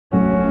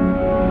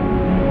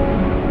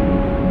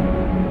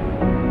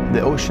The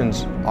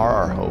oceans are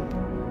our hope.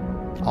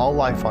 All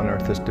life on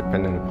Earth is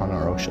dependent upon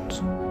our oceans.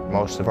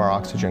 Most of our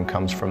oxygen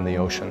comes from the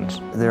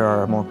oceans. There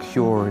are more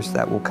cures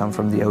that will come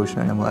from the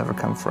ocean than will ever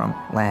come from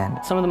land.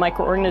 Some of the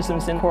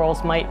microorganisms in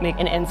corals might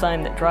make an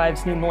enzyme that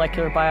drives new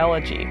molecular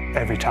biology.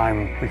 Every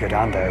time we go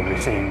down there,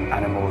 we're seeing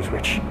animals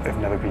which have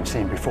never been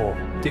seen before.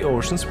 The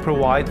oceans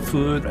provide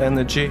food,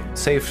 energy,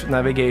 safe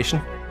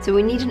navigation. So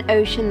we need an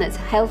ocean that's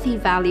healthy,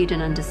 valued,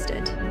 and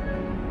understood.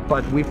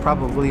 But we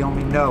probably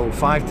only know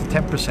 5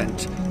 to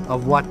 10%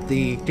 of what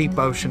the deep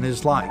ocean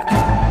is like.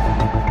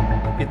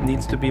 It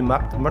needs to be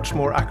mapped much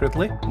more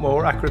accurately.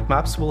 More accurate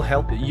maps will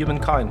help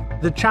humankind.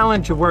 The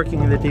challenge of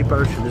working in the deep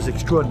ocean is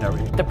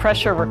extraordinary. The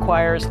pressure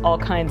requires all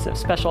kinds of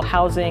special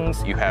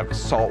housings. You have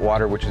salt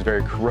water, which is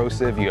very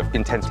corrosive. You have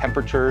intense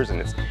temperatures, and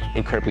it's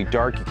incredibly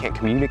dark. You can't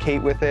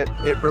communicate with it.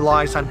 It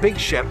relies on big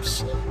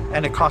ships,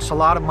 and it costs a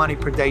lot of money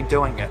per day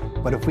doing it.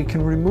 But if we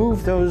can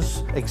remove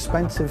those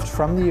expenses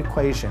from the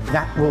equation,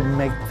 that will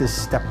make this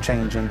step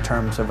change in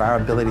terms of our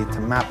ability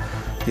to map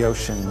the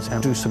oceans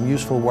and do some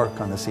useful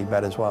work on the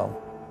seabed as well.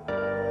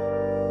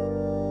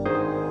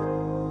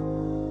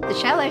 The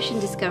Shell Ocean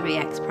Discovery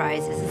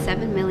XPRIZE is a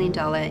 $7 million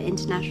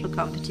international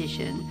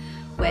competition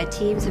where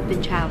teams have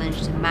been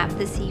challenged to map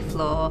the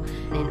seafloor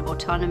in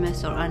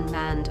autonomous or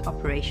unmanned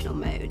operational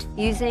mode.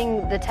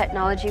 Using the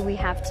technology we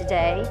have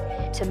today,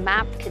 to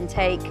map can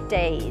take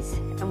days,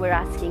 and we're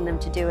asking them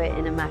to do it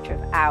in a matter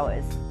of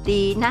hours.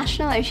 The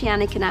National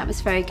Oceanic and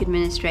Atmospheric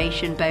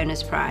Administration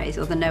Bonus Prize,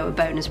 or the NOAA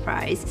Bonus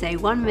Prize, is a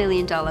 $1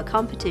 million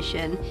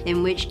competition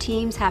in which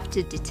teams have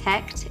to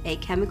detect a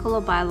chemical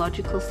or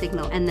biological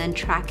signal and then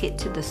track it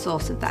to the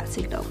source of that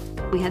signal.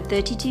 We had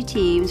 32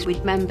 teams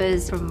with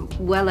members from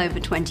well over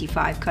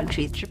 25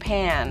 countries.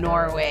 Japan,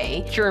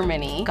 Norway,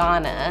 Germany,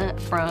 Ghana,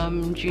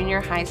 from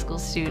junior high school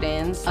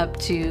students up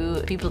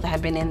to people that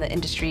had been in the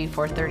industry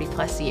for 30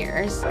 plus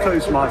years.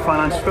 Closed my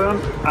finance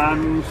firm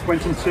and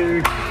went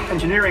into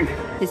engineering.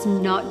 It's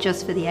not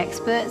just for the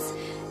experts,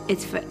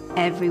 it's for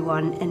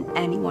everyone and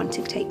anyone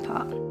to take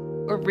part.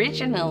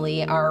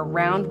 Originally, our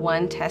round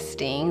one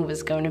testing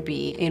was going to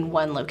be in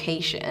one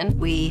location.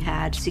 We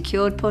had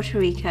secured Puerto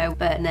Rico,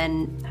 but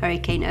then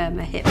Hurricane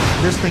Irma hit.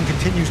 This thing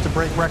continues to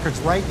break records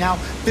right now,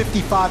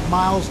 55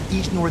 miles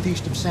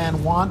east-northeast of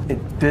San Juan.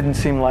 It didn't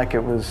seem like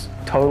it was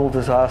total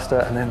disaster,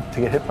 and then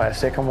to get hit by a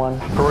second one.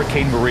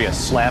 Hurricane Maria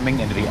slamming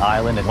into the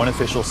island, and one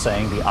official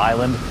saying the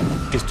island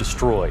is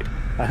destroyed.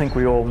 I think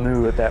we all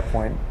knew at that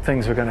point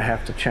things were going to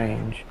have to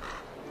change.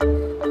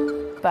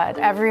 But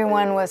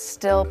everyone was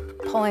still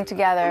pulling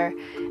together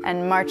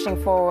and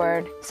marching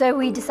forward. So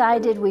we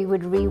decided we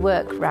would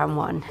rework round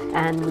one,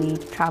 and we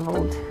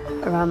traveled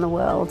around the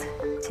world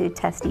to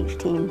test each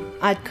team.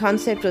 Our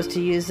concept was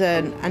to use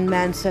an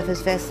unmanned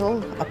surface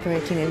vessel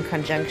operating in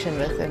conjunction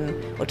with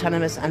an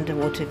autonomous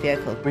underwater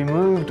vehicle. We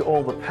moved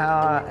all the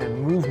power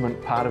and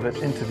movement part of it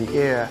into the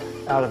air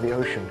out of the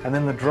ocean, and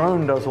then the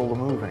drone does all the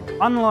moving.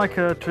 Unlike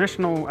a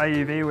traditional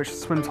AUV which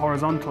swims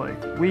horizontally,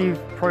 we've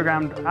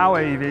programmed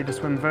our AUV to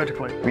swim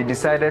vertically. We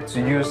decided to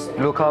use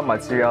local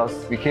materials.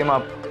 We came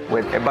up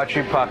with a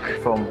battery pack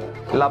from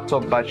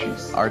laptop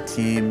batteries. Our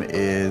team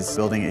is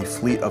building a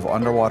fleet of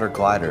underwater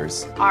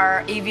gliders.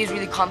 Our AUV is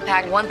really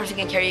compact. One person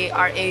can carry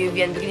our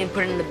AUV and we can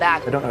put it in the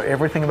back. I don't know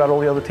everything about all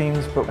the other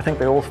teams, but I think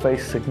they all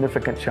face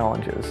significant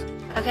challenges.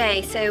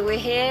 Okay, so we're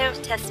here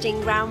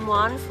testing round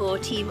one for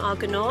Team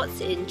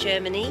Argonauts in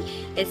Germany.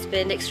 It's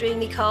been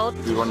extremely cold.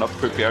 We were not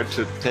prepared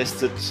to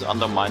test it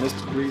under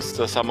 -degrees,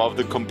 so some of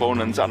the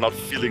components are not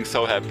feeling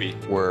so happy.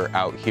 We're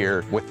out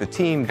here with the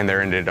team, and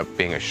there ended up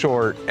being a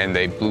short, and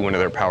they blew into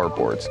their power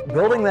boards.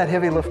 Building that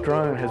heavy lift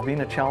drone has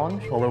been a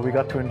challenge, although we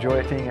got to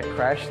enjoy seeing it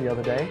crash the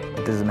other day.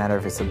 It doesn't matter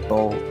if it's a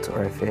bolt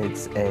or if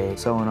it's a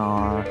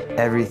sonar,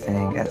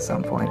 everything at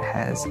some point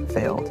has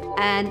failed.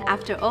 And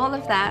after all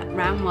of that,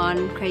 round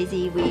one,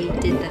 crazy, we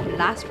did the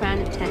last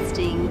round of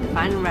testing, the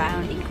final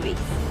round in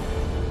Greece.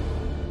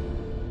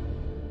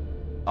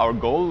 Our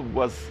goal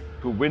was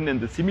to win in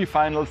the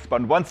semi-finals,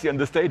 but once you're in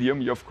the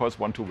stadium, you of course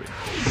want to win.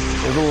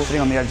 It was all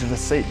sitting on the edge of the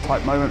seat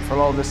type moment for a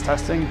lot of this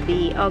testing.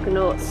 The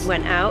Argonauts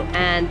went out,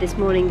 and this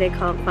morning they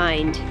can't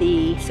find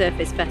the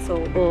surface vessel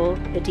or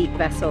the deep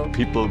vessel.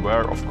 People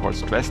were of course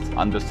stressed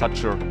under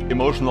such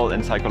emotional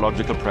and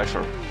psychological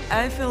pressure.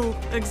 I feel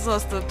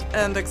exhausted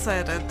and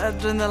excited.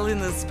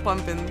 Adrenaline is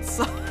pumping,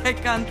 so I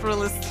can't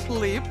really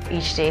sleep.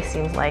 Each day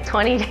seems like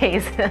 20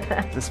 days.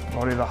 This is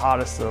probably the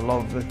hardest that a lot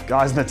of the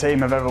guys in the team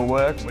have ever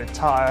worked. We're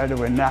tired,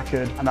 we're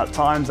knackered, and at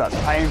times that's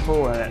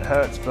painful and it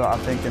hurts, but I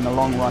think in the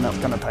long run it's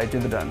going to pay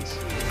dividends.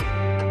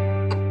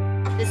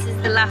 This is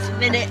the last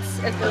minutes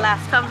of the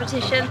last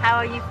competition. How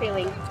are you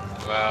feeling?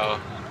 Well,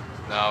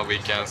 now we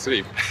can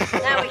sleep.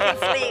 Now we can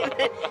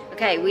sleep.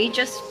 Okay, we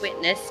just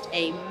witnessed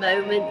a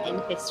moment in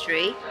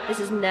history. This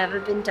has never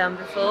been done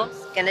before.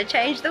 It's gonna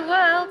change the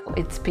world.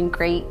 It's been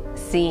great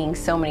seeing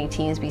so many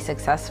teams be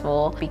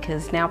successful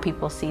because now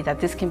people see that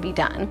this can be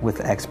done. With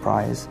the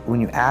XPRIZE,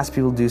 when you ask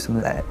people to do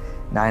something that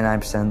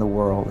 99% of the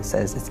world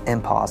says it's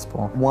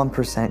impossible,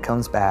 1%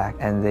 comes back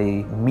and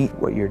they meet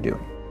what you're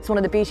doing. It's one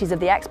of the beauties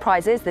of the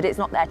XPRIZE that it's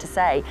not there to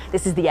say,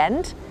 this is the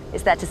end.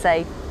 It's there to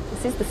say,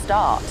 this is the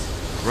start.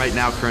 Right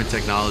now, current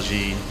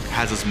technology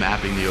has us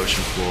mapping the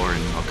ocean floor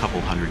in a couple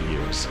hundred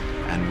years,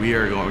 and we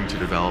are going to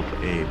develop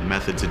a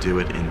method to do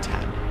it in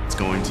 10. It's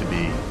going to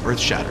be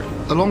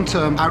earth-shattering. The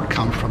long-term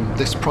outcome from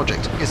this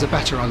project is a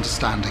better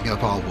understanding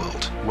of our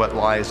world. What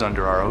lies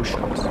under our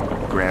oceans,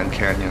 Grand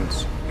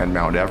Canyons and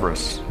Mount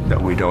Everest that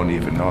we don't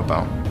even know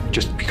about.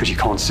 Just because you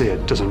can't see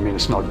it doesn't mean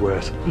it's not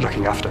worth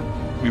looking after.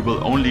 We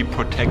will only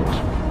protect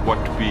what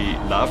we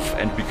love,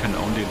 and we can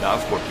only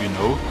love what we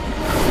know.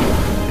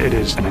 It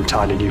is an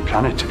entirely new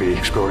planet to be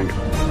exploring.